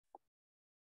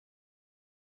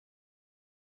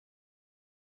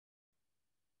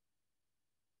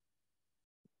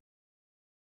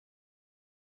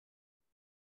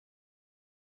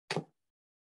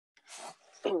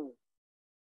Okay.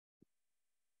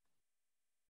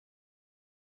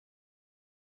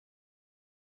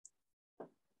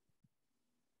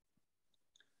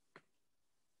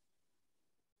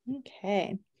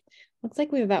 Looks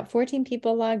like we have about 14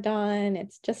 people logged on.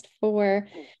 It's just 4.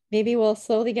 Maybe we'll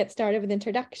slowly get started with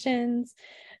introductions.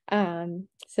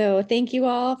 So thank you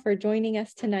all for joining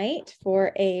us tonight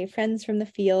for a Friends from the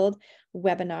Field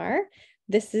webinar.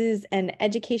 This is an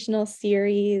educational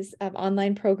series of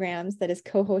online programs that is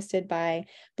co-hosted by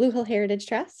Blue Hill Heritage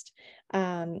Trust,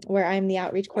 where I'm the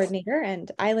outreach coordinator, and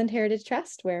Island Heritage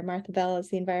Trust, where Martha Bell is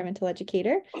the environmental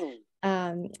educator.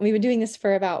 We've been doing this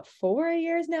for about 4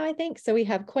 years now, I think. So we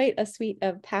have quite a suite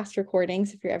of past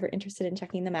recordings if you're ever interested in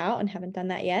checking them out and haven't done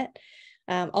that yet.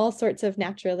 All sorts of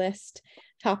naturalist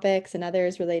topics and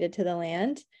others related to the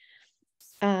land.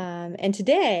 And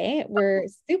today we're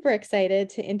super excited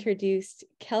to introduce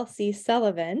Kelsey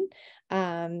Sullivan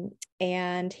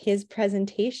and his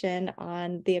presentation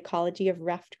on the ecology of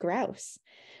ruffed grouse.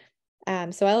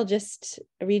 So I'll just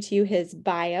read to you his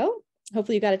bio.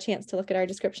 Hopefully you got a chance to look at our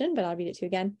description, but I'll read it to you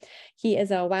again. He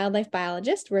is a wildlife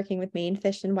biologist working with Maine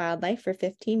Fish and Wildlife for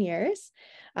 15 years,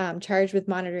 charged with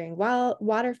monitoring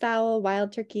waterfowl,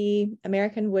 wild turkey,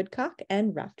 American woodcock,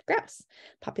 and ruffed grouse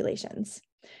populations.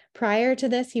 Prior to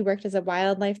this, he worked as a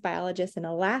wildlife biologist in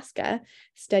Alaska,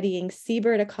 studying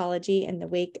seabird ecology in the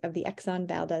wake of the Exxon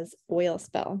Valdez Oil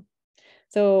Spill.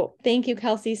 So thank you,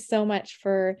 Kelsey, so much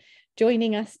for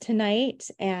joining us tonight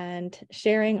and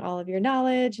sharing all of your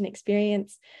knowledge and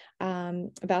experience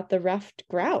about the ruffed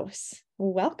grouse.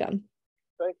 Welcome.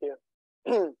 Thank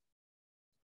you.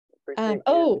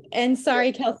 And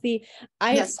sorry, Kelsey,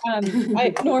 I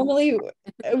normally,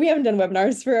 we haven't done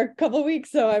webinars for a couple of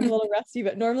weeks, so I'm a little rusty,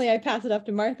 but normally I pass it up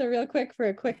to Martha real quick for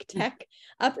a quick tech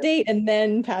update and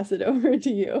then pass it over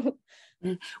to you.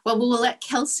 Well, we'll let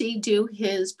Kelsey do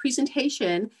his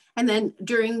presentation. And then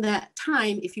during that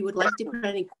time, if you would like to put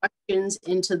any questions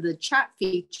into the chat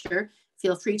feature,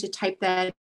 feel free to type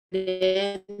that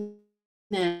in.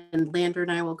 And Lander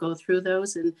and I will go through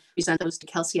those and present those to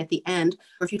Kelsey at the end.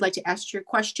 Or if you'd like to ask your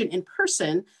question in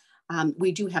person,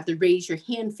 we do have the raise your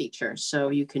hand feature, so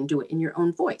you can do it in your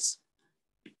own voice.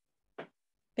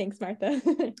 Thanks, Martha.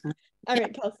 All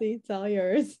right, Kelsey, it's all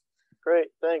yours. Great,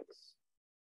 thanks.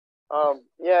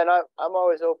 Yeah, and I'm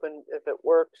always open if it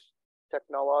works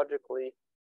technologically.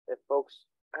 If folks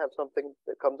have something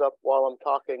that comes up while I'm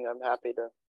talking, I'm happy to,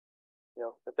 you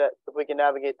know, if we can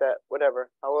navigate that,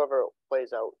 however it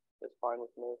plays out is fine with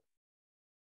me.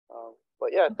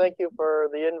 But yeah, thank you for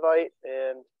the invite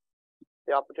and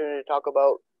the opportunity to talk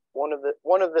about one of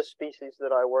the species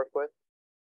that I work with.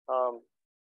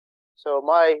 So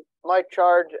my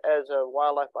charge as a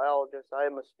wildlife biologist, I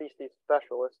am a species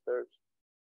specialist. There's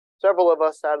several of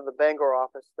us out of the Bangor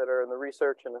office that are in the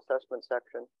research and assessment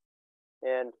section.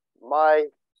 And my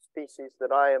species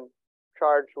that I am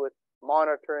charged with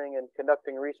monitoring and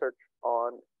conducting research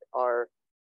on are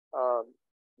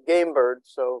game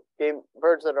birds. So game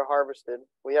birds that are harvested.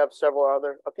 We have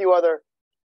a few other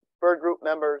bird group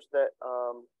members that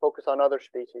focus on other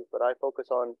species, but I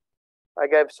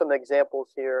gave some examples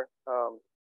here.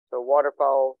 So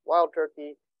waterfowl, wild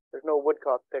turkey, there's no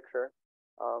woodcock picture.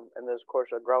 And there's, of course,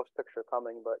 a grouse picture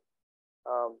coming, but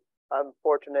I'm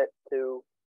fortunate to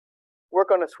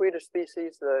work on a suite of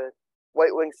species. The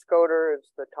white-winged scoter is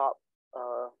the top,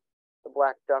 the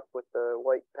black duck with the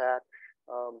white patch.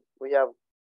 We have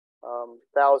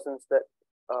thousands that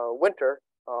winter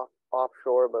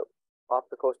offshore, but off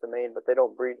the coast of Maine, but they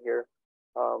don't breed here,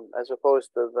 as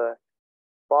opposed to the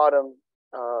bottom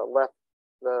left,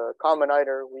 the common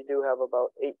eider. We do have about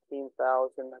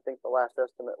 18,000. I think the last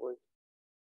estimate was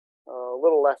a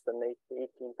little less than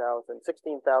 18,000,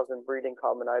 16,000 breeding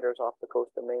common eiders off the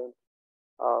coast of Maine.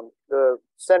 The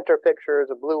center picture is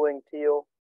a blue-winged teal,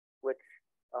 which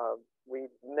we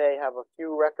may have a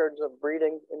few records of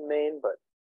breeding in Maine, but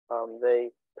they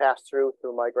pass through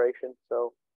migration.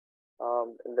 So,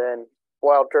 and then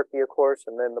wild turkey, of course,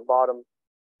 and then the bottom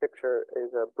picture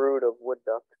is a brood of wood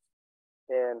ducks.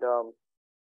 And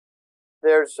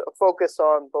there's a focus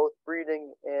on both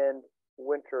breeding and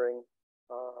wintering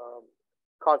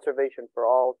conservation for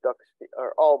all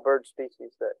all bird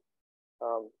species that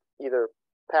either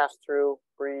pass through,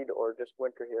 breed, or just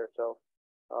winter here. So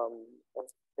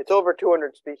it's over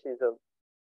 200 species of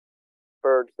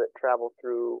birds that travel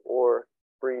through or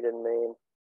breed in Maine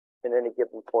in any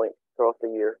given point throughout the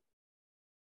year.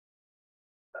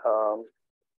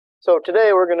 So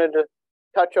today we're going to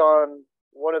touch on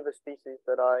one of the species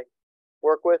that I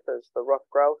work with, is the ruffed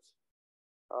grouse.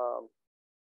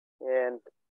 And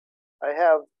I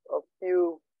have a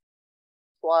few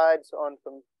slides on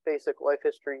some basic life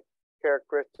history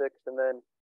characteristics, and then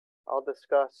I'll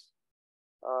discuss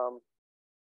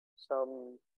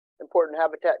some important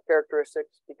habitat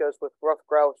characteristics, because with ruffed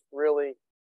grouse, really,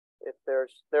 if they're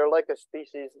like a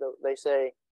species that they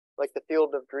say, like the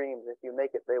field of dreams. If you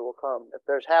make it, they will come. If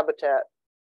there's habitat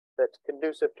that's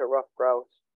conducive to ruffed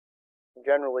grouse,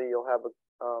 generally you'll have a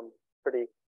pretty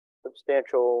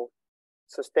substantial,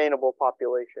 sustainable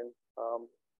population.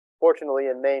 Fortunately,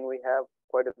 in Maine, we have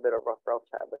quite a bit of ruffed grouse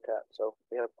habitat, so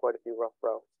we have quite a few ruffed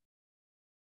grouse.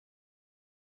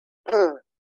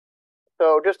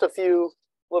 So just a few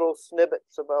little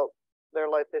snippets about their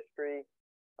life history.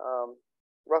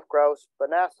 Ruffed grouse,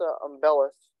 Vanessa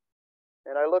umbellus,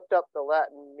 and I looked up the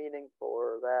Latin meaning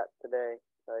for that today.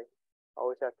 I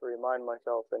always have to remind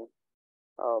myself, and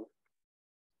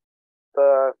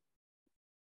the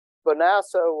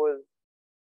Vanessa was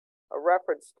a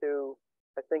reference to,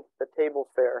 I think, the table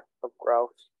fare of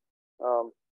grouse,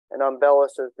 and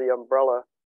umbellus is the umbrella,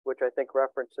 which I think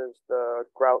references the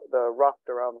ruffed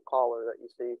around the collar that you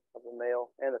see of the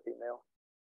male and the female.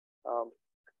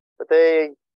 But they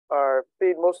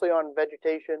feed mostly on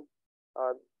vegetation.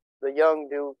 The young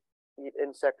do eat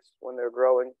insects when they're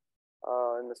growing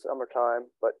in the summertime,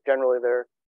 but generally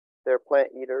they're plant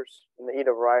eaters, and they eat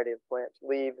a variety of plants,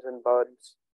 leaves and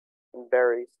buds and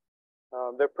berries.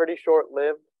 They're pretty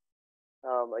short-lived.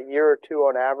 A year or two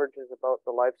on average is about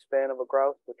the lifespan of a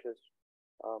grouse, which is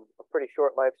a pretty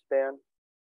short lifespan.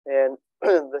 And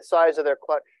the size of their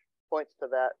clutch points to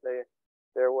that.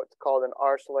 They're what's called an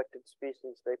R-selected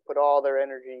species. They put all their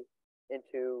energy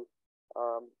into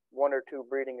one or two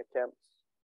breeding attempts.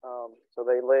 So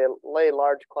they lay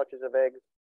large clutches of eggs,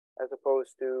 as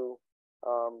opposed to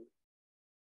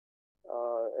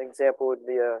an example would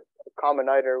be a common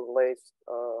eider who lays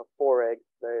 4 eggs.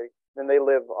 Then they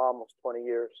live almost 20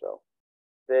 years. So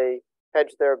they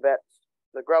hedge their bets.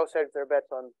 The grouse hedge their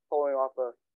bets on pulling off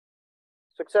a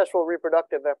successful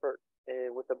reproductive effort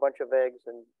with a bunch of eggs,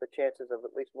 and the chances of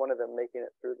at least one of them making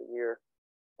it through the year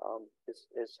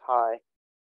is high,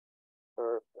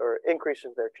 or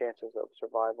increases their chances of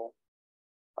survival.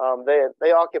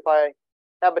 They occupy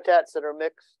habitats that are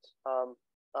mixed,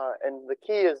 and the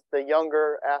key is the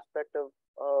younger aspect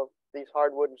of these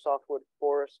hardwood and softwood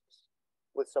forests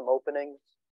with some openings,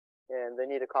 and they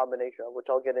need a combination of which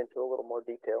I'll get into a little more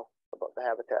detail about the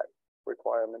habitat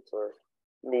requirements or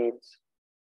needs.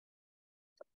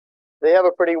 They have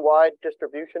a pretty wide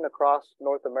distribution across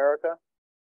North America,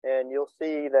 and you'll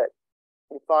see that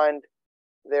you find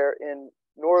they're in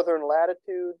northern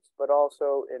latitudes, but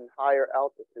also in higher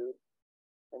altitude.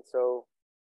 And so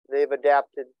they've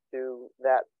adapted to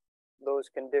those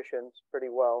conditions pretty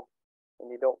well, and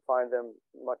you don't find them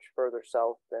much further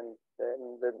south than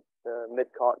the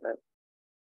mid-continent.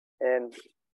 And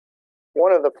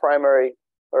one of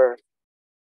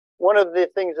the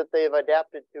things that they've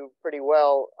adapted to pretty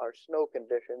well are snow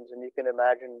conditions, and you can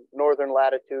imagine northern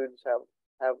latitudes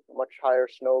have much higher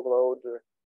snow loads or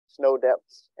snow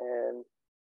depths, and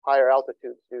higher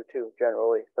altitudes do too,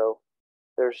 generally. So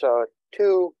there's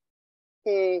 2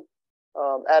 key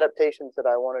adaptations that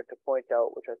I wanted to point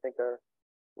out, which I think are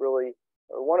really,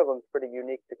 or one of them is pretty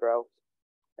unique to grouse,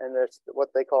 and that's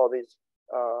what they call these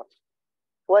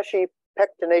fleshy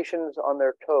pectinations on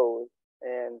their toes.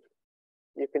 And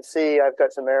you can see I've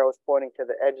got some arrows pointing to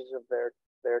the edges of their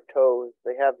toes.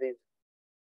 They have these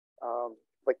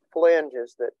like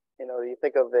flanges that, you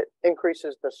think of, that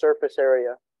increases the surface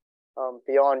area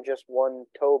beyond just one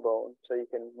toe bone. So you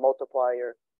can multiply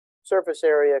your surface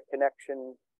area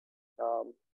connection,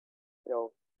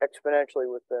 exponentially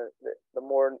with the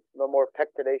more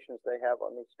pectinations they have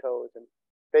on these toes. And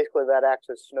basically that acts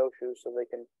as snowshoes, so they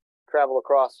can travel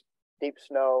across deep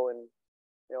snow and,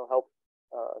 help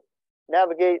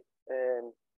navigate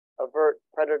and avert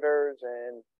predators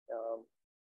and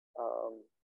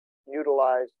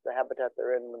utilize the habitat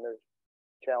they're in when there's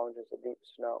challenges of deep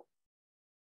snow.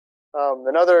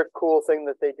 Another cool thing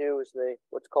that they do is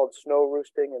what's called snow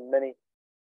roosting, and many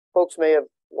folks may have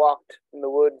walked in the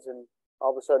woods and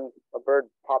all of a sudden a bird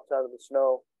pops out of the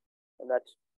snow, and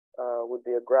that's would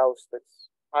be a grouse that's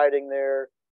hiding there,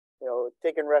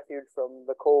 taking refuge from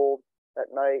the cold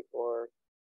at night, or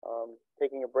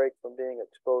taking a break from being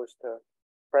exposed to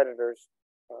predators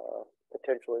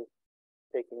potentially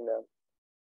taking them.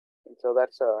 And so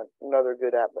that's another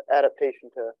good adaptation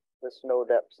to the snow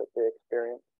depths that they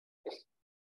experience.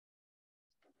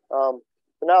 So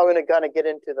now I'm going to kind of get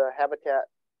into the habitat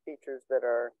features that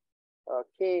are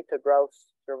key to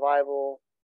grouse survival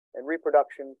and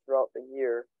reproduction throughout the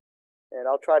year. And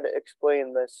I'll try to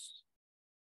explain this,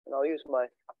 and I'll use my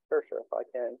cursor if I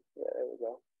can. Yeah, there we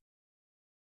go.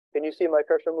 Can you see my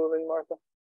cursor moving, Martha?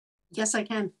 Yes, I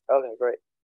can. Okay, great.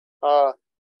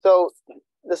 So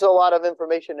there's a lot of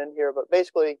information in here, but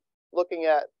basically looking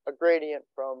at a gradient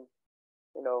from,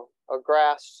 you know, a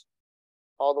grass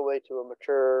all the way to a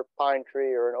mature pine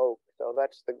tree or an oak. So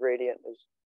that's the gradient, is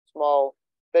small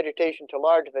vegetation to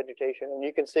large vegetation. And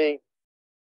you can see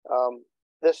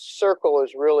this circle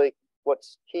is really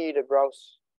what's key to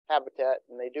grouse habitat,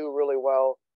 and they do really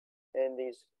well in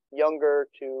these younger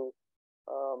to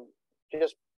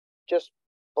just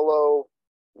below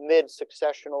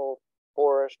mid-successional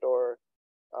forest or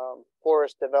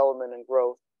forest development and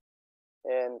growth,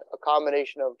 and a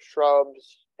combination of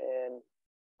shrubs and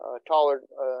taller,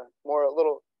 more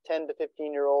little 10 to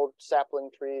 15-year-old sapling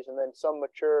trees, and then some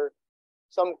mature,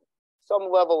 some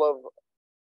level of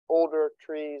older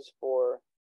trees for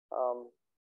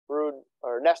brood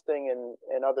or nesting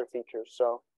and other features.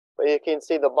 So, but you can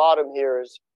see the bottom here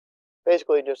is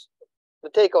basically just, the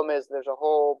take home is there's a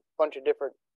whole bunch of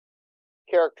different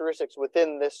characteristics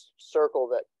within this circle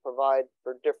that provide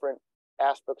for different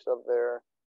aspects of their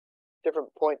different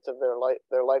points of their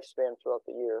lifespan throughout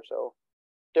the year. So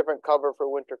different cover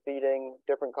for winter feeding,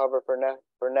 different cover for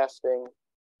nesting,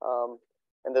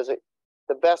 and there's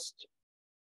the best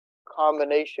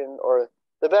combination, or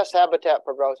the best habitat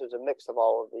for grouse is a mix of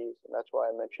all of these, and that's why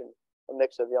I mentioned a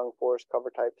mix of young forest cover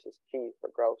types is key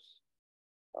for grouse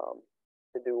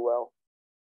to do well.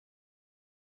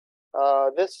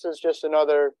 This is just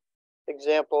another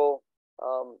example,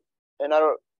 and I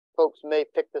don't, folks may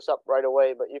pick this up right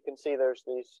away, but you can see there's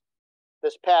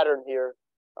this pattern here,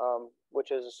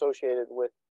 which is associated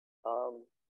with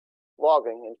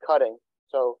logging and cutting.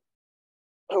 So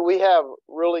we have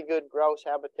really good grouse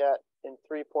habitat in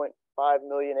 3.5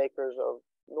 million acres of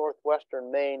northwestern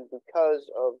Maine because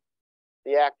of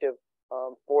the active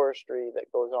forestry that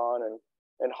goes on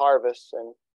and harvests.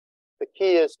 And the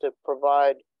key is to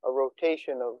provide a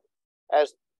rotation of,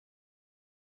 as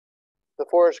the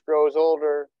forest grows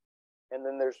older and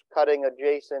then there's cutting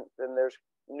adjacent, then there's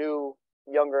new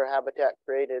younger habitat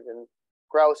created, and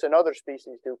grouse and other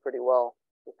species do pretty well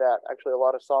with that. Actually, a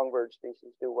lot of songbird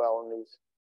species do well in these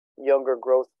younger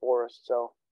growth forests.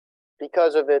 So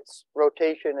because of its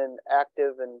rotation and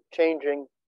active and changing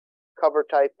cover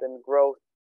type and growth,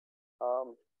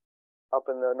 up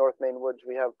in the North Maine woods,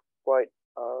 we have quite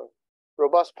a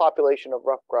robust population of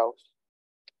ruffed grouse.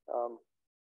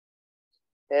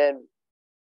 And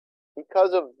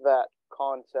because of that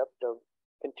concept of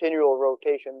continual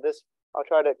rotation, this, I'll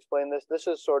try to explain this. This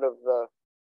is sort of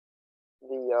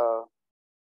the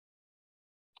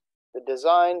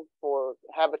design for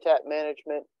habitat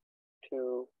management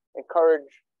to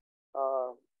encourage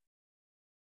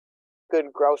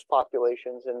good grouse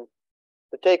populations. And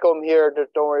the take home here,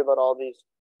 just don't worry about all these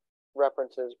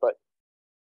references, but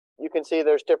you can see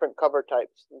there's different cover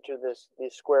types. Each of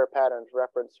these square patterns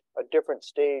reference a different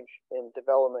stage in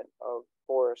development of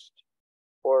forest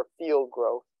or field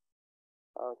growth.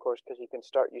 Of course, because you can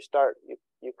start,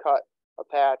 you cut a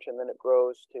patch and then it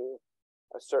grows to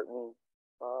a certain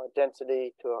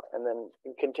density and then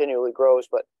it continually grows.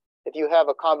 But if you have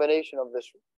a combination of this,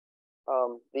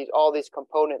 all these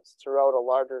components throughout a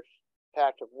larger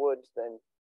patch of woods, then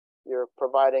you're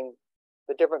providing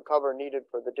the different cover needed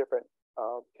for the different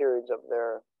periods of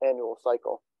their annual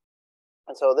cycle.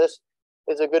 And so this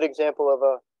is a good example of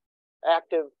a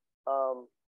active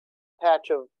patch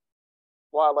of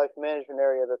wildlife management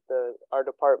area that our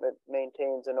department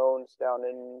maintains and owns down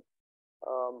in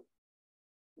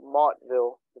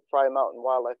Montville, the Fry Mountain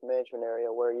Wildlife Management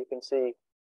Area, where you can see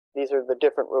these are the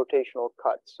different rotational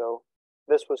cuts. So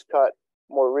this was cut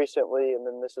more recently, and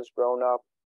then this has grown up.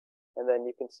 And then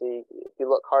you can see, if you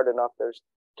look hard enough, there's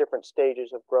different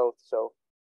stages of growth. So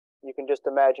you can just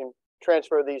imagine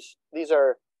transfer these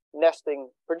are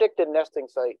predicted nesting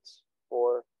sites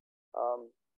for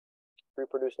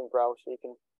reproducing grouse. So you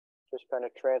can just kind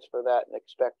of transfer that and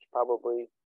expect probably,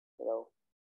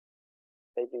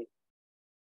 maybe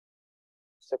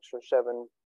 6 or 7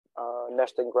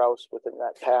 nesting grouse within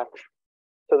that patch.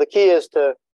 So the key is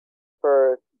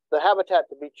for the habitat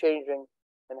to be changing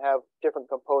and have different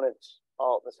components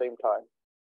all at the same time.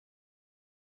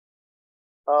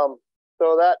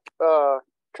 So that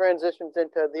transitions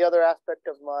into the other aspect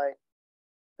of my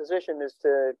position, is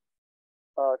to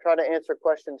try to answer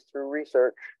questions through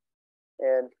research.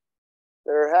 And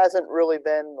there hasn't really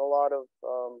been a lot of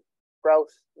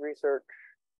grouse research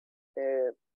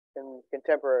in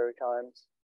contemporary times.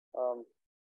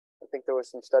 I think there was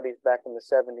some studies back in the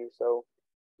 70s. So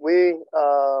we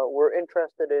were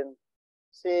interested in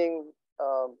seeing,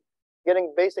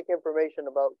 getting basic information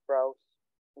about grouse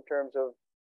in terms of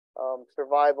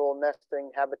survival,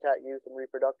 nesting, habitat use, and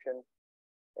reproduction.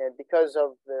 And because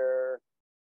of their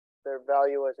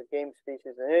value as a game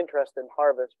species and interest in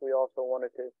harvest, we also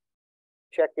wanted to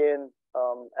check in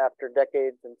after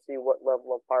decades and see what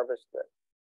level of harvest that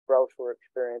grouse were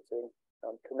experiencing,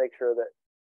 to make sure that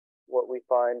what we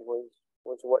find was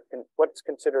what's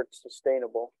considered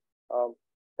sustainable.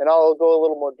 And I'll go a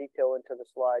little more detail into the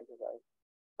slide because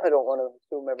I don't want to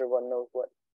assume everyone knows what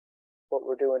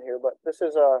we're doing here. But this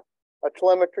is a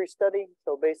telemetry study.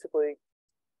 So basically,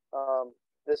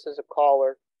 this is a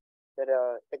collar that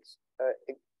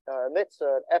emits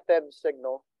an FM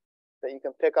signal that you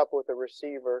can pick up with a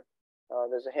receiver.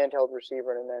 There's a handheld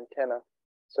receiver and an antenna.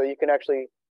 So you can actually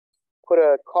put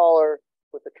a collar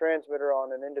with a transmitter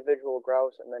on an individual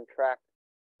grouse and then track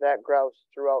that grouse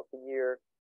throughout the year,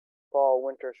 fall,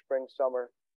 winter, spring, summer,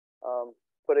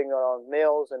 putting on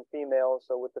males and females.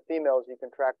 So with the females, you can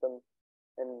track them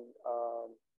and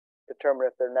determine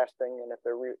if they're nesting and if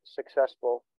they're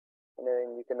successful. And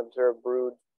then you can observe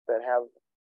broods that have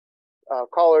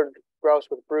collared grouse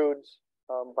with broods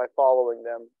by following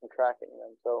them and tracking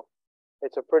them. So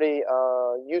it's a pretty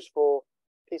useful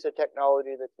piece of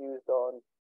technology that's used on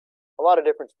a lot of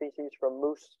different species, from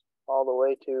moose all the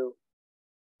way to,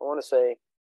 I want to say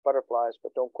butterflies,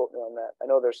 but don't quote me on that. I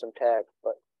know there's some tags,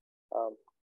 but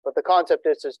the concept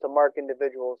is to mark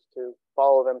individuals, to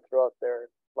follow them throughout their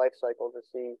life cycle, to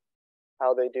see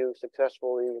how they do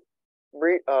successfully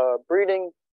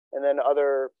breeding, and then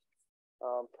other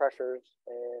pressures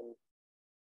and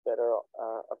that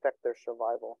affect their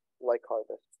survival, like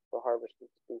harvest, for harvested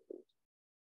species.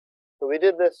 So we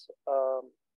did this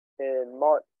in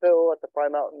Montville at the Pry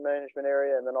Mountain Management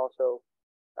Area, and then also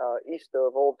east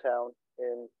of Old Town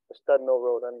in the Stud Mill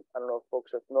Road. And I don't know if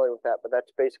folks are familiar with that, but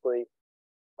that's basically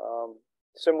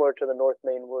similar to the North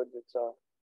Maine Woods. It's a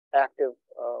active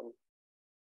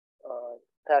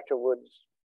patch of woods,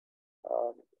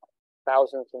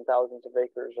 thousands and thousands of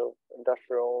acres of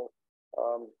industrial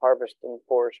harvest and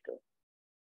forestry.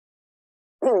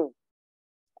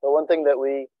 The one thing that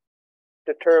we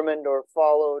determined or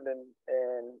followed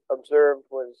and observed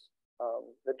was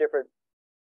the different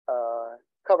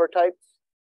cover types.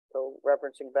 So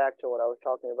referencing back to what I was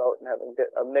talking about and having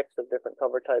a mix of different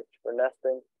cover types for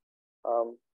nesting,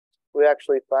 we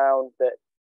actually found that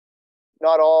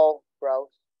not all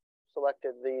grouse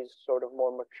selected these sort of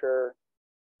more mature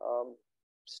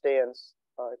stands.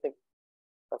 I think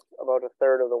about a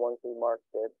third of the ones we marked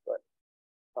did, but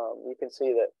you can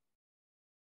see that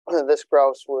this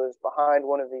grouse was behind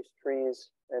one of these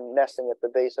trees and nesting at the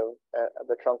base of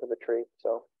the trunk of the tree.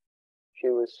 So she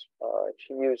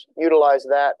utilized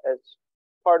that as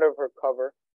part of her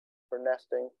cover for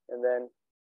nesting. And then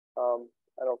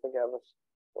I don't think I have a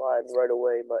slide right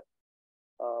away, but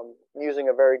using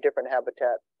a very different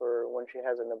habitat for when she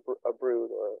has a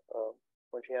brood, or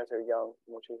when she has her young,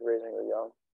 when she's raising her young.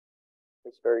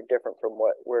 It's very different from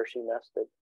where she nested.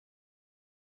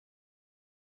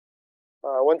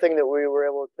 One thing that we were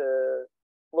able to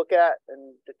look at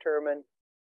and determine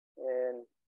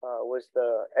was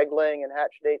the egg laying and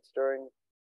hatch dates during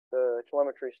the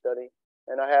telemetry study.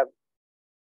 And I have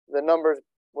the numbers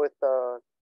with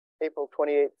April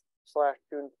 28th /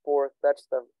 June 4th. That's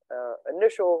the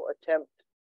initial attempt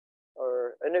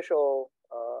or initial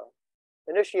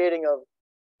initiating of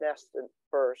nest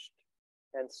first.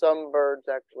 And some birds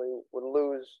actually would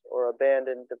lose or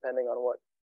abandon depending on what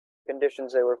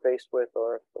conditions they were faced with,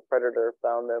 or if the predator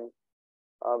found them,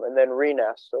 and then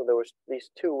re-nest. So there was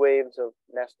these two waves of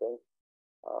nesting.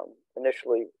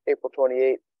 Initially, April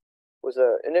 28th was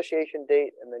the initiation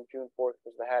date, and then June 4th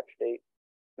was the hatch date.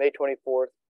 May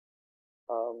 24th,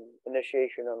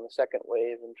 initiation on the second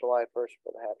wave, and July 1st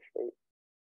for the hatch date.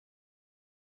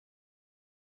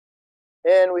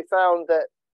 And we found that,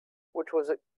 which was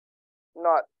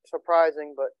not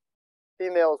surprising, but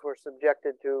females were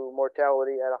subjected to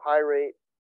mortality at a high rate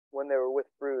when they were with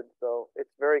brood. So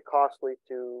it's very costly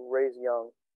to raise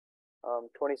young.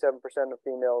 27% of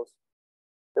females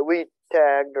that we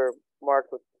tagged or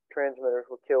marked with transmitters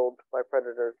were killed by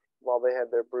predators while they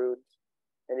had their broods.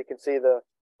 And you can see the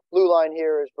blue line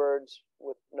here is birds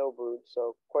with no brood,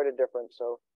 so quite a difference.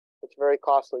 So it's very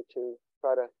costly to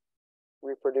try to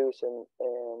reproduce and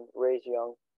raise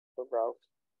young for grouse.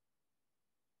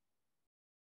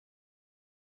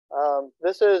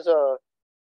 This is a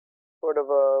sort of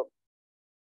a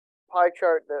pie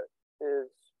chart that is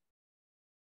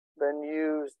been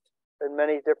used in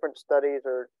many different studies,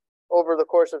 or over the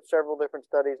course of several different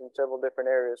studies in several different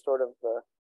areas, sort of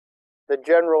the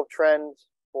general trends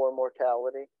for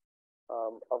mortality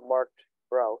of marked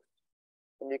grouse.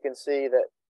 And you can see that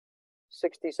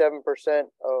 67%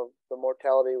 of the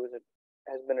mortality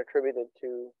has been attributed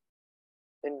to,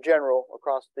 in general,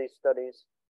 across these studies,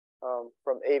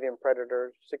 from avian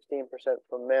predators, 16%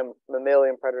 from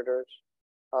mammalian predators,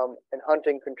 and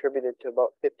hunting contributed to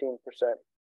about 15%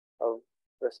 of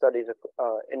the studies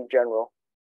in general.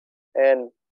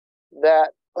 And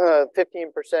that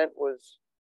 15% was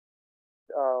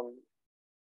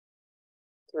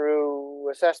through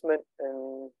assessment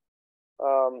and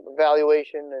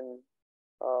evaluation and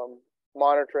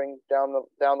monitoring down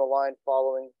the line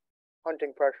following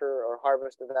hunting pressure or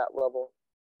harvest of that level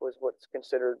was what's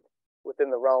considered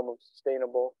within the realm of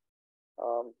sustainable.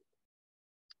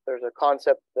 There's a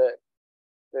concept that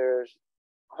there's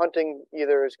hunting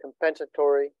either is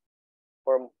compensatory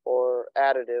or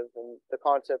additive, and the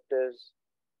concept is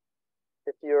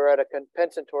if you're at a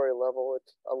compensatory level,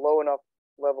 it's a low enough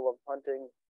level of hunting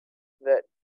that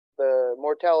the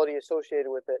mortality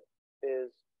associated with it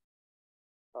is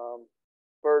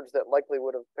birds that likely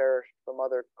would have perished from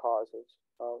other causes.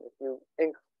 If you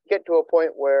get to a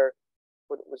point where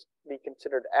would be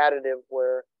considered additive,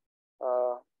 where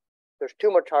there's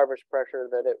too much harvest pressure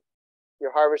that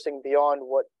you're harvesting beyond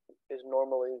what is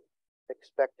normally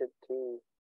expected to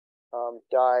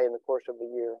die in the course of the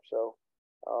year. So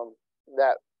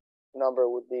that number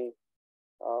would be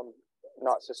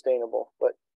not sustainable.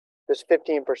 But this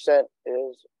 15%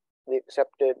 is the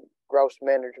accepted grouse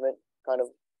management kind of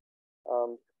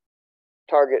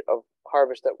target of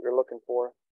harvest that we were looking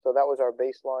for. So that was our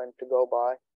baseline to go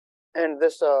by. And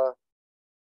this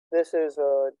is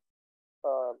a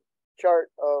chart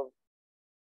of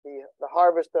the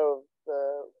harvest of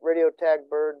the radio tagged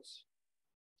birds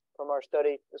from our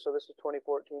study. So this is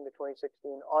 2014 to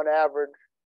 2016. On average,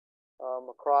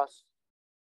 across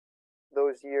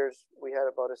those years, we had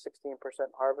about a 16%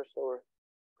 harvest, so we're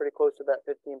pretty close to that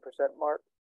 15% mark.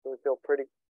 So we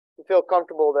feel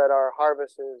comfortable that our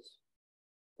harvest is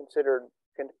considered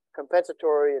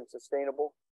compensatory and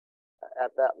sustainable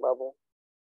at that level.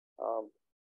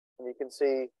 And you can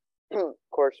see, of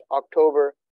course,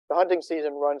 October, the hunting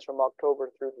season runs from October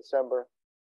through December,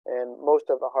 and most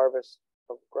of the harvest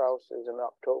of grouse is in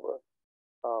October,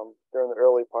 during the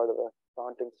early part of the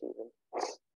hunting season.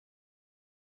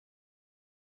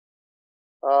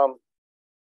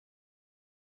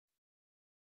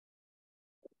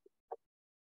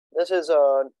 This is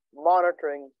a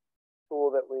monitoring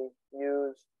tool that we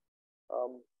use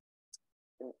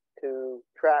to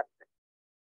track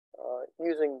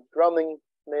using drumming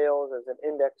males as an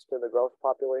index to the grouse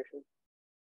population.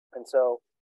 And so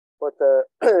what the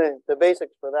the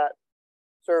basics for that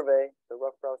survey, the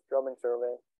Ruffed Grouse drumming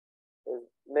survey, is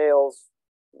males.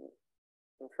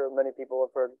 I'm sure many people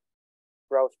have heard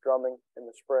grouse drumming in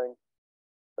the spring,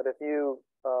 but if you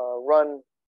run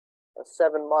a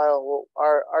 7 mile, well,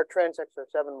 our transects are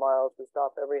 7 miles. We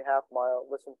stop every half mile,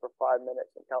 listen for 5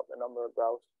 minutes, and count the number of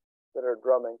grouse that are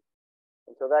drumming.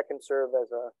 And so that can serve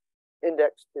as a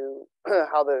index to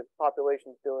how the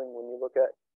population is doing when you look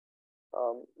at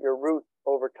your route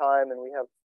over time. And we have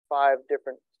 5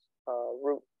 different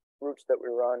routes that we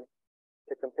run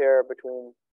to compare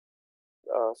between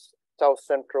south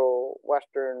central,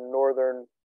 western, northern,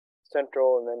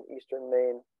 central, and then eastern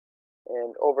Maine.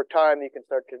 And over time, you can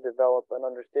start to develop an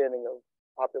understanding of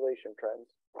population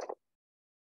trends.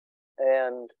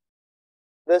 And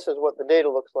this is what the data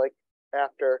looks like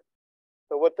after.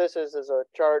 So what this is a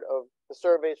chart of the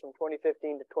surveys from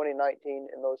 2015 to 2019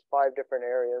 in those 5 different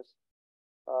areas.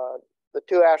 The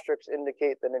 2 asterisks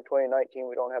indicate that in 2019,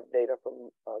 we don't have data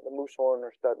from the Moosehorn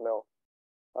or Stud Mill.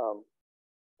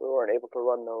 We weren't able to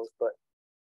run those, but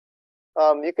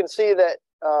you can see that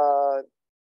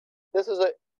this is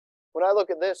when I look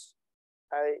at this,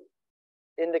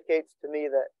 indicates to me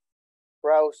that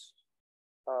grouse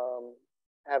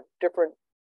have different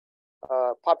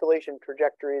population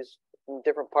trajectories in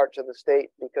different parts of the state,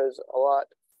 because a lot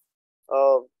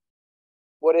of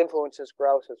what influences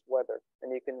grouse is weather,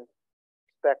 and you can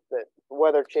expect that the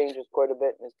weather changes quite a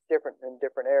bit and it's different in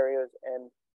different areas and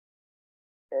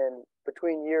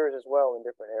between years as well in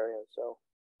different areas. So,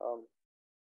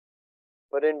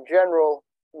 but in general,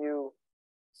 you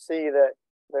see that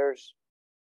there's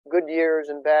good years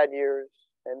and bad years,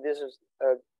 and this is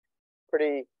a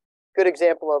pretty good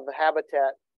example of the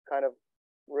habitat kind of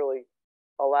really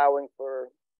allowing for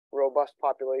robust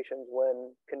populations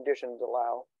when conditions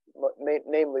allow,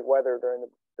 namely weather during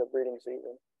the breeding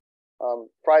season.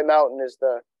 Fry Mountain is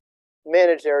the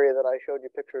managed area that I showed you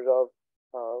pictures of,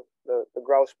 the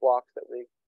grouse blocks that we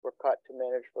were cut to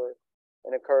manage for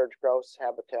and encourage grouse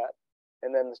habitat.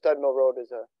 And then the Stud Mill Road is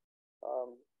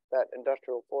that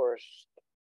industrial forest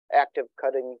active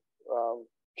cutting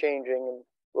changing and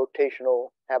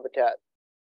rotational habitat.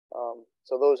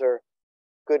 So those are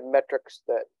good metrics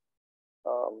that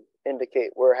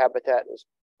indicate where habitat is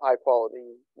high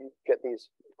quality. You get these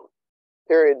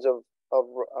periods of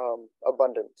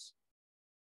abundance.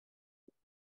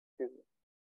 Excuse me.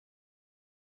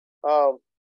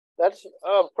 That's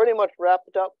pretty much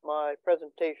wrapped up my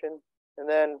presentation. And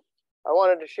then I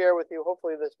wanted to share with you,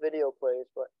 hopefully this video plays,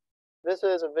 but this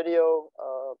is a video,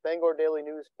 Bangor Daily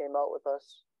News came out with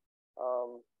us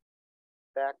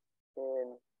back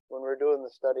in when we were doing the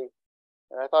study.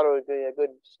 And I thought it would be a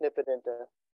good snippet into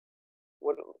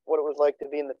what it was like to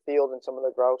be in the field and some of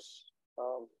the grouse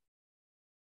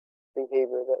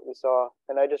behavior that we saw.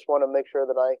 And I just want to make sure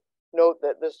that I note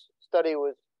that this study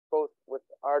was both with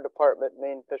our department,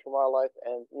 Maine Fish and Wildlife,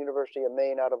 and University of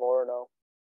Maine out of Orono.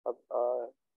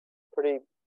 Pretty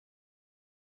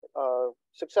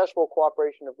successful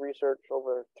cooperation of research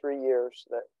over 3 years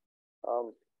that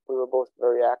we were both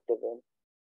very active in.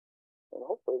 And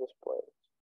hopefully this plays.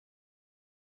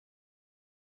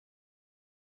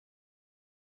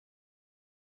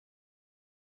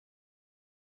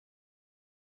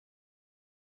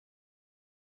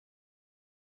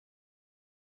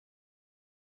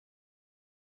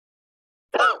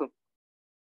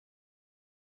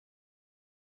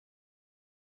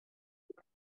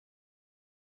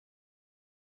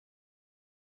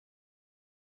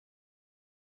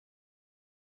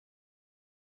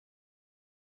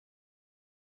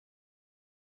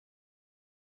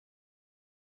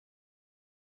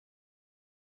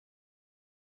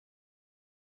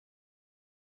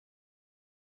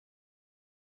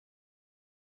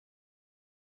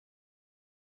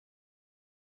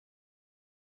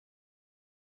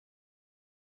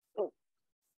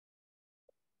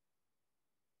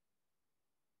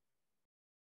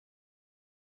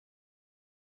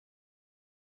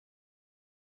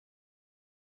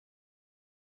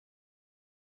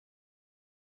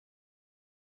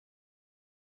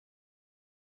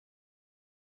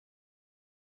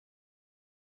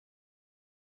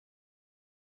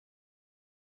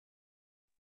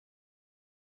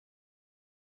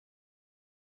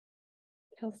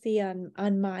 Kelsey,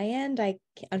 on my end, I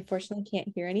unfortunately can't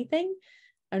hear anything.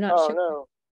 I'm not sure. No.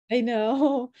 I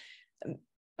know.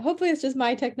 Hopefully it's just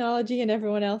my technology and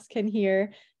everyone else can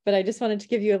hear, but I just wanted to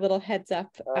give you a little heads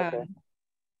up. Okay.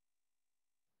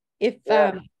 If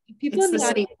people It's in the the same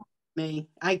audience, with me.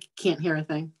 I can't hear a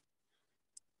thing.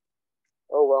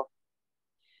 Oh, well.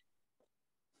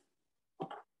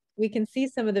 we can see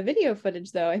some of the video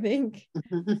footage though, I think.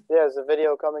 Yeah, is the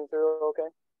video coming through okay?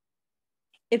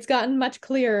 It's gotten much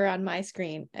clearer on my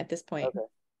screen at this point. Okay.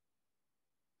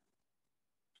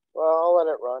 Well, I'll let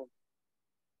it run.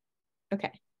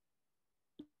 Okay.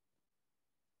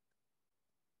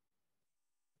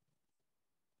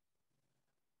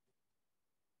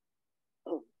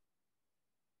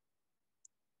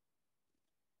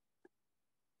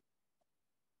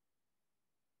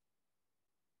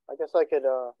 I guess I could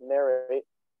narrate.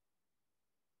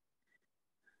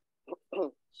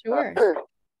 Sure.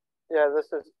 Yeah,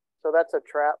 so that's a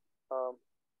trap that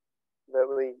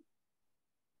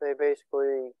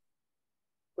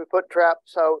we put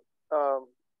traps out.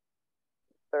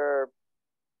 They're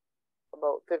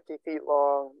about 50 feet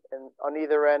long, and on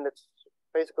either end it's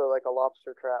basically like a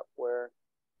lobster trap where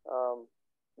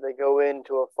they go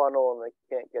into a funnel and they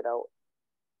can't get out.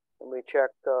 And we check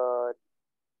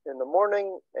in the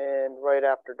morning and right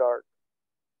after dark,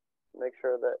 make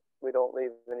sure that we don't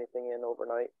leave anything in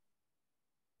overnight.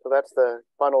 So that's the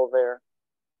funnel there.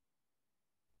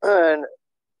 And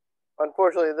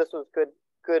unfortunately, this was good.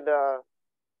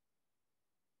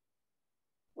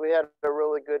 We had a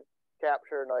really good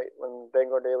capture night when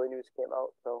Bangor Daily News came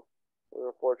out, so we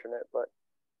were fortunate, but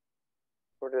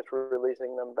we're just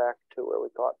releasing them back to where we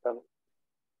caught them.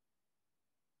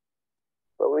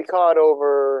 But we caught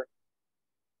over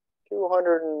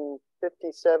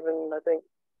 257, I think,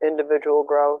 individual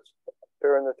grouse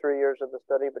during the 3 years of the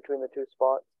study between the two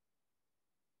spots.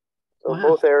 So Wow.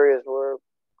 both areas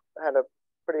had a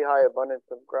pretty high abundance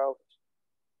of grouse.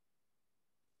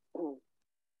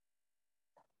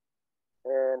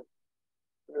 And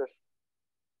just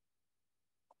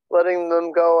letting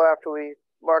them go after we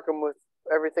mark them with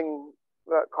everything,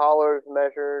 got collars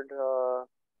measured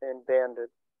and banded.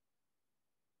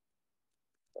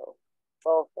 So,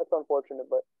 well, that's unfortunate,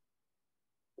 but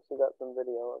we got some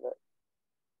video of it.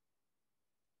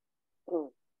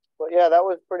 But yeah, that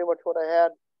was pretty much what I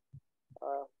had.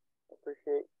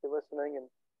 Appreciate you listening and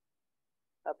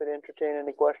happy to entertain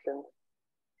any questions.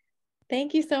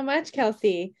 Thank you so much,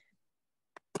 Kelsey.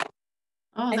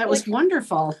 Oh, that was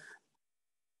wonderful.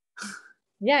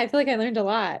 Yeah, I feel like I learned a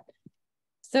lot.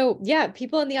 So yeah,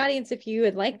 people in the audience, if you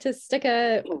would like to stick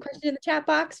a question in the chat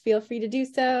box, feel free to do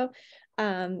so,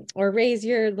 or raise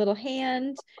your little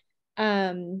hand.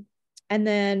 And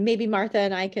then maybe Martha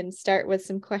and I can start with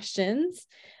some questions.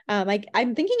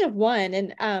 I'm thinking of one,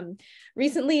 and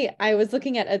recently I was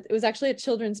looking at, it was actually a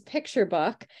children's picture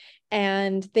book,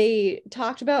 and they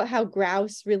talked about how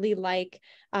grouse really like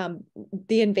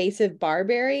the invasive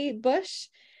barberry bush.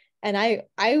 And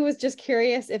I was just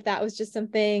curious if that was just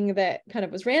something that kind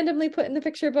of was randomly put in the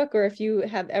picture book, or if you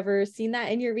have ever seen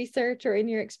that in your research or in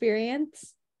your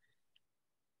experience.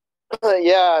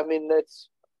 Yeah, I mean, it's,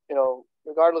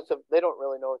 regardless of, they don't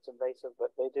really know it's invasive, but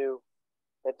they do,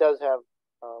 it does have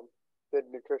good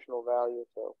nutritional value.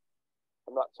 So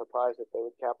I'm not surprised that they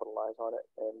would capitalize on it.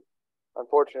 And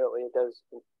unfortunately, it does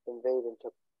invade into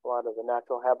a lot of the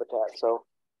natural habitat. So,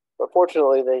 but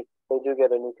fortunately, they do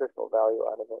get a nutritional value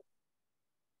out of it.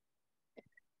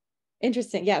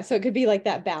 Interesting. Yeah. So it could be like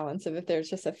that balance of if there's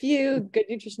just a few, good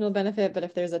nutritional benefit, but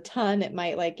if there's a ton, it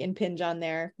might like impinge on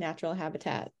their natural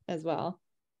habitat as well.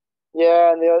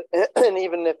 Yeah, and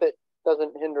even if it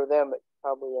doesn't hinder them, it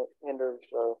probably hinders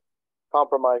or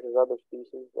compromises other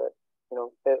species that,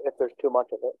 if there's too much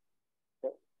of it.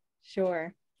 Yeah.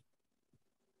 Sure.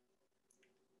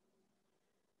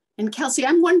 And Kelsey,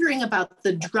 I'm wondering about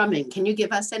the drumming. Can you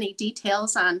give us any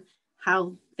details on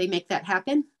how they make that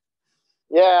happen?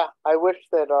 Yeah, I wish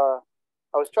that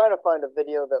I was trying to find a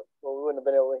video that, well, we wouldn't have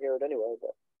been able to hear it anyway,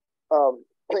 but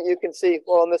you can see,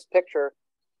 well, in this picture,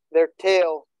 their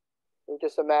tail, you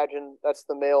just imagine that's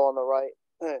the male on the right,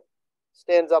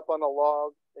 stands up on a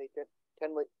log. They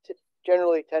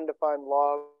generally tend to find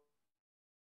logs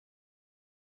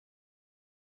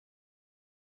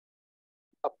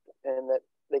up and that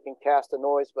they can cast a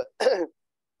noise, but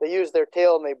they use their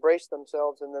tail and they brace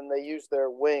themselves, and then they use their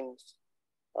wings,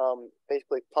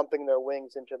 basically pumping their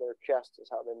wings into their chest is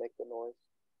how they make the noise.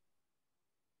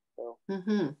 So,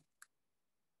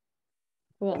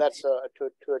 cool. And that's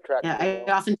to attract. Yeah,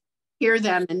 I often hear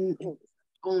them and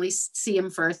only see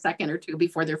them for a second or two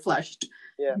before they're flushed.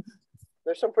 Yeah,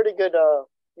 there's some pretty good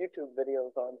YouTube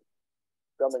videos on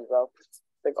drumming grouse.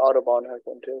 I think Audubon has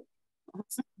one too.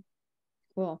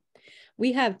 Cool.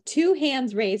 We have 2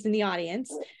 hands raised in the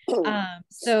audience.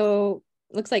 So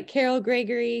looks like Carol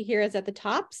Gregory here is at the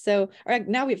top. So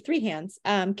now we have 3 hands.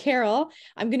 Carol,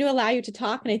 I'm going to allow you to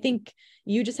talk, and I think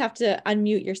you just have to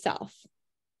unmute yourself.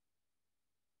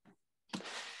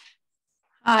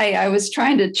 Hi, I was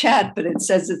trying to chat, but it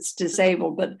says it's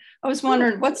disabled. But I was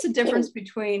wondering, what's the difference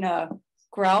between a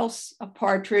grouse, a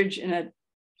partridge, and a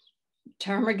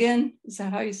ptarmigan? Is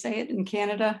that how you say it in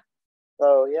Canada?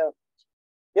 Oh, yeah.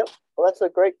 Yep. Well, that's a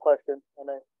great question, and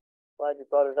I'm glad you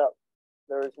brought it up.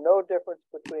 There is no difference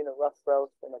between a ruffed grouse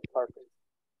and a partridge.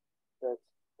 I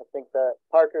think that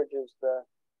partridge is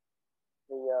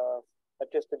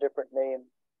just a different name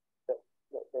that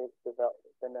they've developed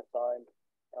and assigned.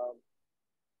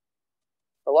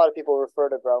 A lot of people refer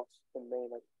to grouse in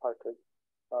Maine as partridge.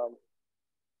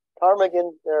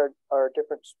 Ptarmigan, there are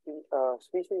different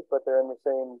species, but they're in the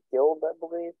same guild, I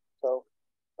believe. So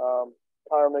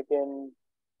ptarmigan,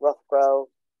 ruffed grouse,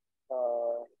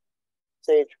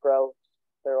 sage grouse,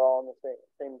 they're all in the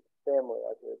same family,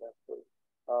 I believe, actually.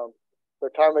 So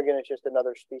ptarmigan is just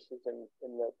another species in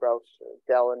the grouse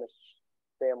Galenus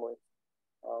family.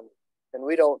 And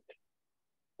I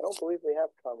don't believe we have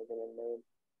ptarmigan in Maine.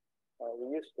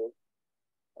 We used to,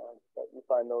 but you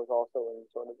find those also in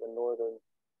sort of the northern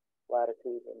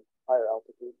latitudes and higher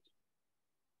altitudes.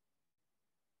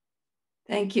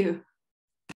 Thank you.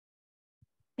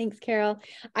 Thanks, Carol.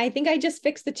 I think I just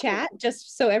fixed the chat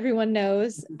just so everyone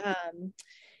knows.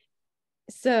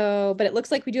 But it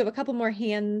looks like we do have a couple more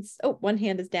hands. Oh, one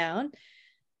hand is down.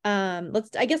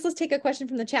 Let's take a question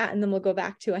from the chat, and then we'll go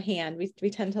back to a hand. We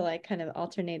tend to like kind of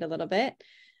alternate a little bit.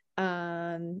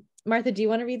 Martha, do you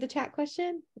want to read the chat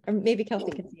question? Or maybe Kelsey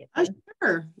can see it.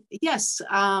 Sure. Yes.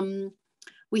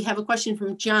 We have a question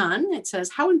from John. It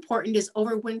says, how important is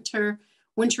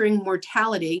wintering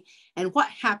mortality, and what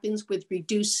happens with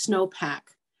reduced snowpack?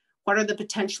 What are the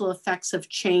potential effects of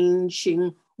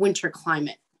changing winter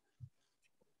climate?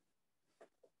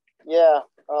 Yeah,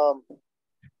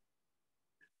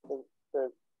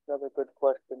 that's another good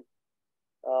question.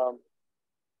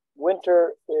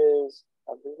 Winter is,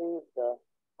 I believe, the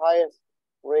highest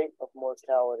rate of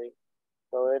mortality.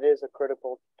 So it is a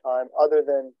critical time, other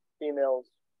than females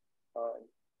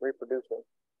reproducing.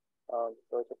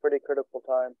 So it's a pretty critical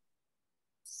time.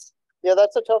 Yeah,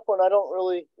 that's a tough one. I don't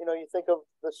really, you think of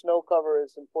the snow cover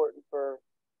as important for,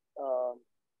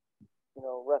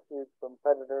 refuge from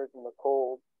predators and the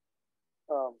cold.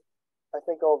 I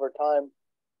think over time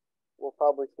we'll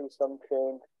probably see some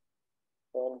change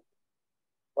and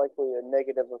likely a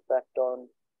negative effect on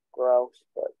grouse,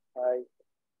 but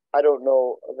I don't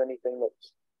know of anything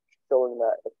that's showing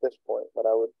that at this point, but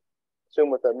I would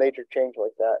assume with a major change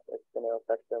like that, it's going to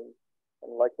affect them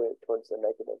and likely towards the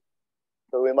negative.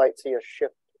 So we might see a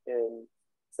shift in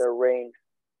their range,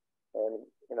 and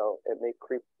you know, it may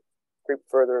creep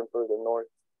further and further north.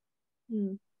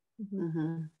 Mm-hmm.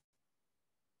 Mm-hmm.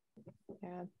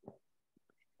 Yeah.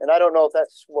 And I don't know if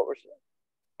that's what we're seeing.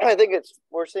 I think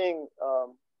we're seeing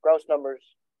grouse numbers,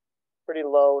 pretty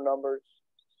low numbers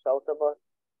south of us.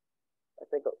 I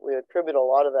think we attribute a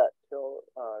lot of that to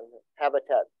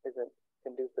habitat isn't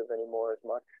conducive anymore as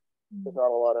much. Mm-hmm. There's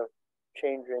not a lot of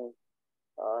changing.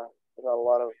 There's not a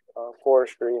lot of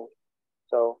forestry.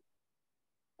 So,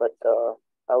 but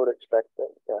I would expect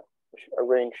that a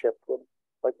range shift would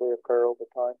likely occur over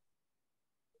time.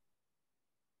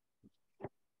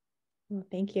 Well,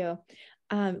 thank you.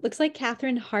 Looks like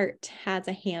Catherine Hart has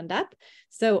a hand up,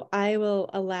 so I will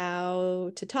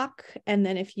allow to talk. And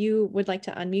then if you would like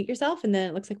to unmute yourself, and then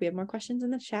it looks like we have more questions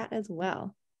in the chat as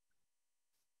well.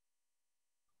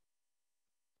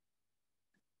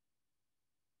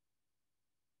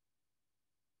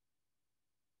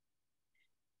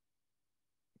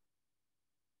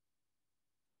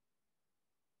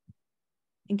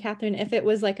 And Catherine, if it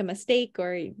was like a mistake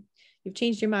or you've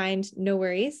changed your mind, no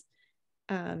worries.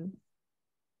 You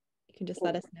can just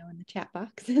let us know in the chat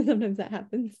box. Sometimes that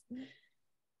happens.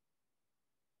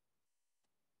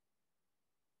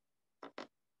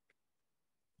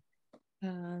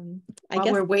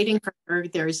 While we're waiting for her,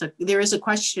 there is a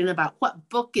question about what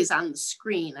book is on the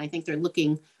screen. I think they're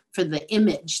looking for the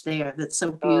image there. That's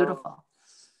so beautiful.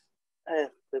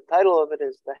 The title of it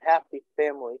is The Happy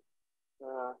Family.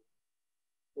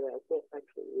 Yeah, I can't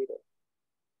actually read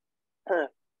it.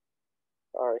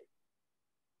 Sorry.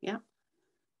 Yeah.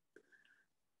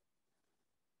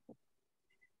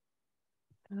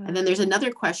 And then there's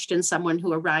another question, someone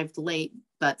who arrived late,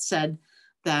 but said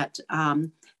that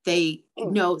they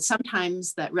know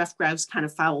sometimes that ruffed grouse kind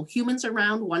of follow humans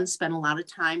around. One spent a lot of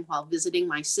time while visiting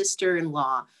my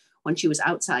sister-in-law when she was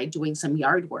outside doing some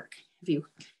yard work. Have you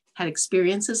had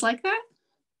experiences like that?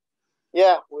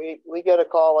 Yeah, we get a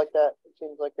call like that. It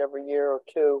seems like every year or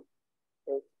two.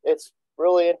 It's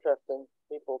really interesting.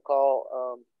 People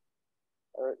call,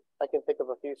 or I can think of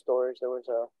a few stories. There was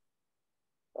a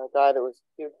guy that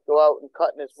he'd go out and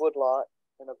cut in his woodlot,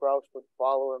 and a grouse would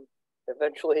follow him.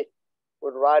 Eventually,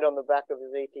 would ride on the back of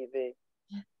his ATV,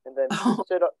 and then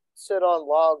sit on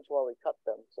logs while he cut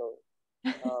them. So,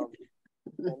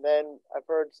 and then I've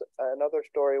heard another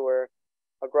story where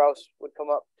a grouse would come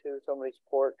up to somebody's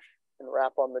porch and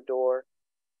rap on the door.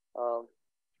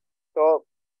 So,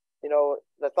 you know,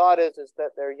 the thought is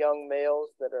that they're young males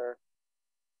that are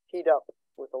teed up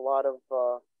with a lot of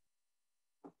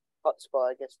chutzpah,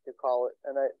 I guess you call it,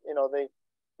 and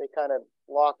they kind of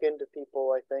lock into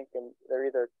people, I think, and they're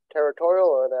either territorial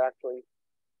or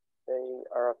they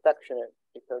are affectionate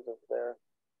because of their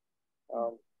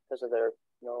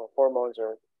hormones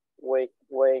are way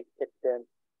kicked in,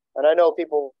 and I know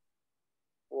people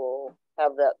will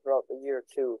have that throughout the year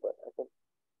too, but I think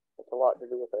it's a lot to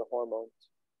do with their hormones.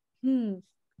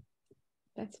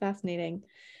 That's fascinating.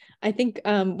 I think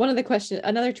another question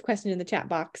in the chat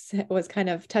box was kind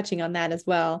of touching on that as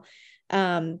well,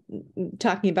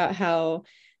 talking about how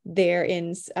they're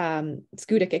in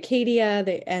Scudic Acadia,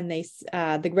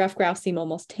 the ruffed grouse seem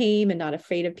almost tame and not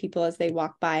afraid of people as they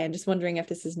walk by. I'm just wondering if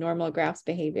this is normal grouse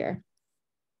behavior.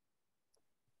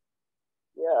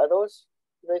 Yeah, are those,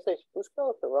 do they say spruce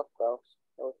grouse or ruffed grouse?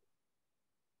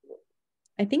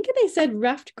 I think they said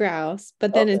ruffed grouse,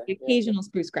 but then it's the occasional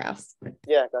spruce grouse.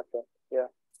 Yeah, gotcha.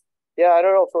 Yeah, I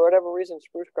don't know, for whatever reason,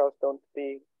 spruce grouse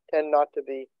tend not to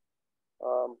be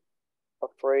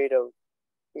afraid of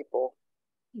people.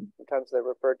 Sometimes they're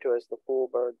referred to as the fool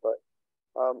bird, but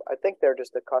I think they're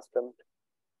just accustomed,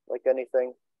 like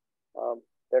anything.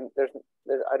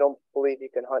 I don't believe you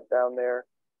can hunt down there.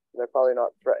 They're probably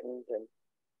not threatened, and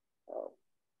I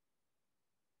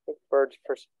think birds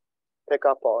pick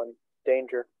up on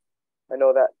danger. I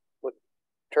know that with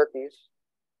turkeys.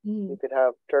 You could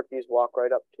have turkeys walk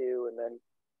right up to you, and then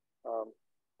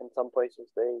in some places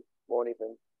you won't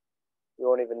even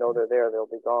know they're there. They'll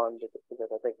be gone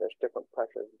because I think there's different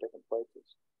pressures in different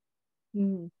places.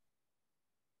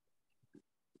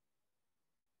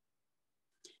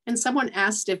 And someone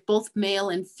asked if both male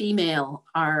and female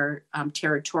are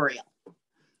territorial.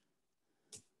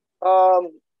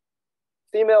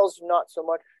 Females, not so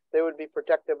much. They would be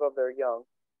protective of their young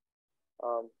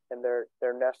and their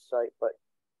nest site, but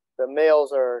the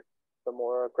males are the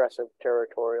more aggressive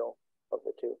territorial of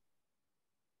the two.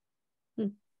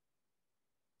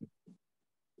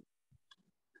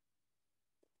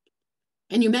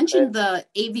 And you mentioned the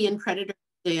avian predators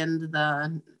and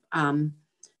the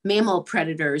mammal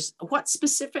predators. What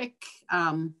specific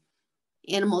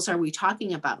animals are we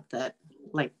talking about that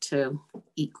like to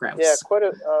eat grouse? Yeah, quite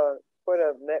a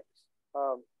mix.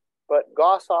 But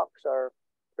goshawks are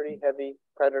pretty heavy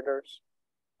predators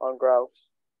on grouse.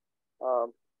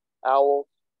 Owls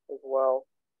as well.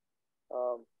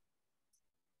 And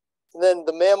then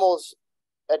the mammals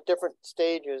at different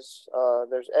stages.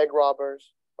 There's egg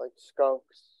robbers like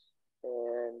skunks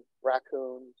and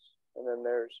raccoons, and then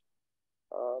there's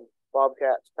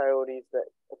bobcats, coyotes that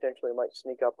potentially might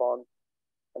sneak up on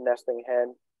a nesting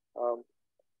hen.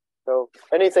 So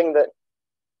anything that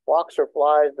walks or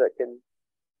flies that can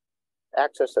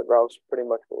access the grouse pretty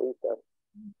much will eat them.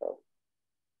 So.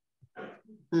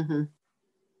 Mm-hmm.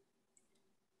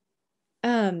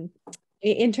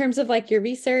 In terms of like your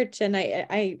research, and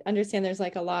I understand there's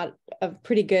like a lot of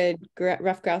pretty good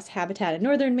ruffed grouse habitat in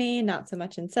northern Maine, not so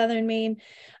much in southern Maine.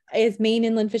 Is Maine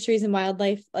Inland Fisheries and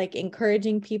Wildlife like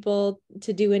encouraging people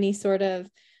to do any sort of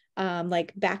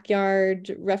like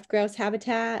backyard ruffed grouse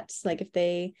habitats, like if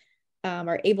they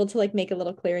are able to like make a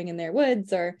little clearing in their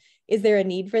woods, or is there a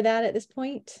need for that at this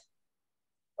point?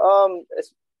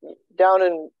 It's down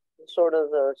in sort of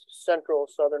the central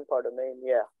southern part of Maine,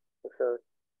 yeah, for sure.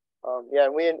 Yeah,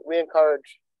 and we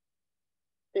encourage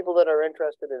people that are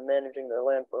interested in managing their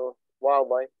land for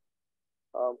wildlife.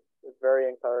 It's very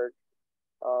encouraged.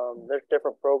 There's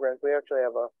different programs. We actually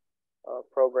have a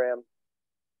program,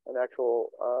 an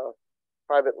actual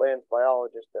private lands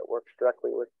biologist that works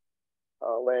directly with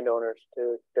landowners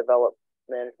to develop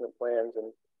management plans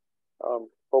and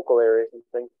focal areas and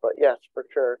things. But yes, for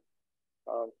sure,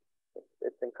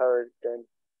 it's encouraged. And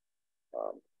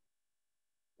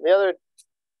the other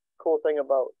cool thing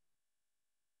about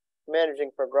managing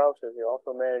for grouse is you're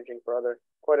also managing for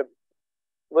quite a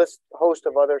host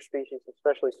of other species,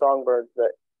 especially songbirds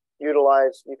that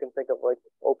utilize, you can think of like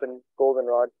open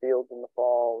goldenrod fields in the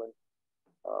fall and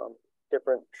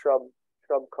different shrub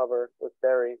cover with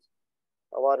berries.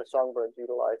 A lot of songbirds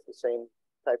utilize the same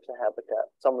types of habitat,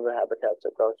 some of the habitats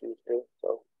that grouse use too.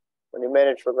 So when you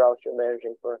manage for grouse, you're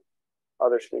managing for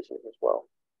other species as well.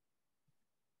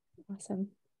 Awesome.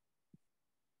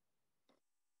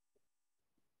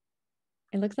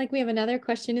 It looks like we have another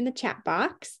question in the chat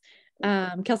box.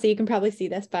 Kelsey, you can probably see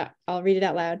this, but I'll read it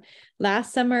out loud.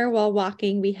 Last summer while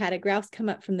walking, we had a grouse come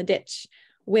up from the ditch,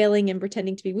 wailing and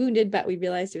pretending to be wounded, but we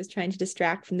realized it was trying to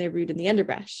distract from their root in the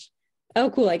underbrush. Oh,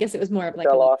 cool. I guess it was more of like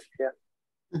a yeah.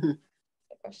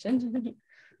 Question.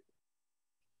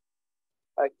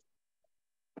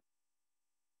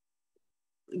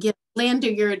 Yeah, Lander,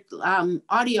 your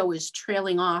audio is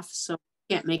trailing off, so I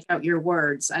can't make out your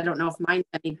words. I don't know if mine's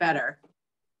any better.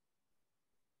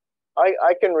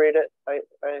 I can read it. I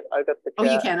got the chat. Oh,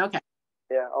 you can? Okay.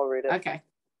 Yeah, I'll read it. Okay.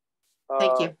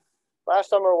 Thank you.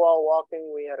 Last summer while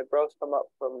walking, we had a grouse come up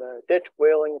from the ditch,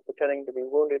 wailing and pretending to be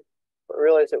wounded, but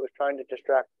realized it was trying to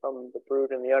distract from the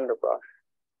brood in the underbrush.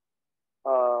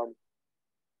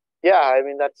 Yeah, I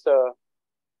mean, that's the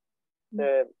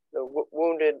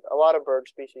wounded, a lot of bird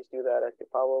species do that, as you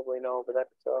probably know, but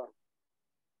that's,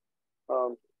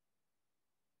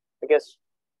 I guess,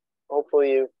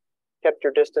 hopefully you kept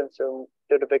your distance and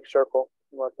did a big circle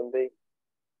and let them be.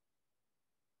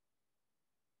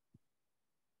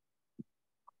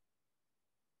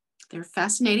 They're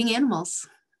fascinating animals.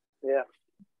 Yeah.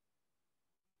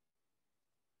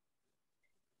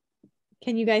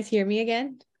 Can you guys hear me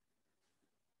again?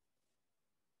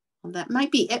 Well, that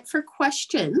might be it for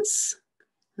questions.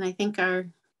 And I think oh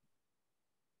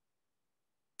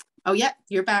yeah,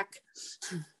 you're back.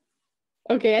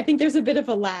 Okay, I think there's a bit of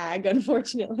a lag,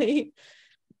 unfortunately.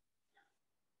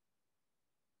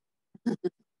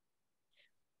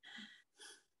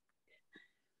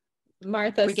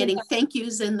 Martha, we're getting thank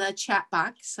yous in the chat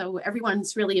box, so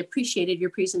everyone's really appreciated your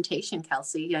presentation,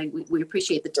 Kelsey. We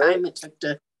appreciate the time it took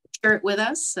to share it with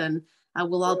us, and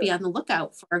we'll all be on the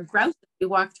lookout for grouse as we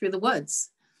walk through the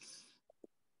woods.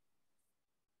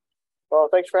 Well,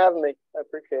 thanks for having me. I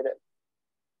appreciate it.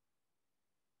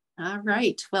 All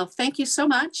right. Well, thank you so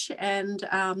much, and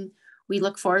we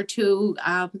look forward to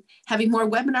having more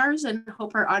webinars, and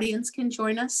hope our audience can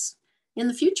join us in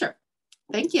the future.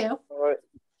 Thank you. All right.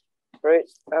 Great.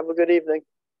 Have a good evening.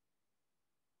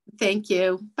 Thank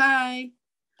you. Bye.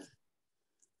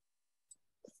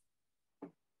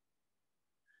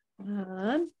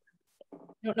 I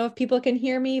don't know if people can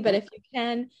hear me, but if you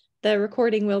can, the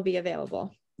recording will be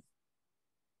available.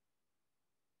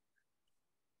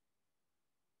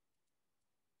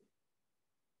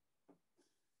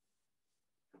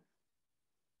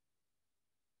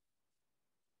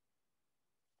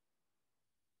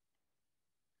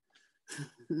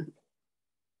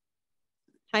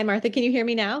 Hi, Martha. Can you hear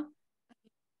me now?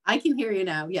 I can hear you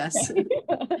now. Yes.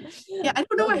 Yeah, I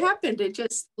don't know what happened. It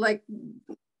just like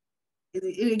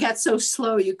it got so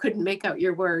slow you couldn't make out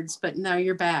your words, but now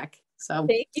you're back. So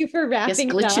Thank you for wrapping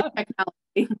it glitch up.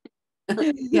 technology.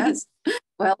 Yes.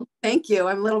 Well, thank you.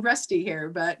 I'm a little rusty here,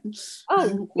 but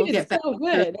we'll get back. So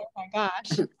good. Oh my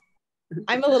gosh.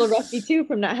 I'm a little rusty too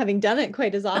from not having done it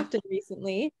quite as often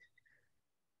recently.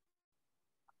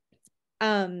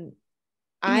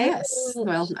 Yes.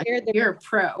 Well, you're a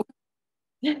pro.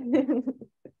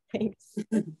 Thanks.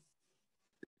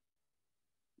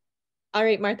 All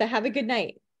right, Martha, have a good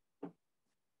night.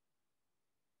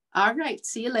 All right.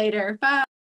 See you later. Bye.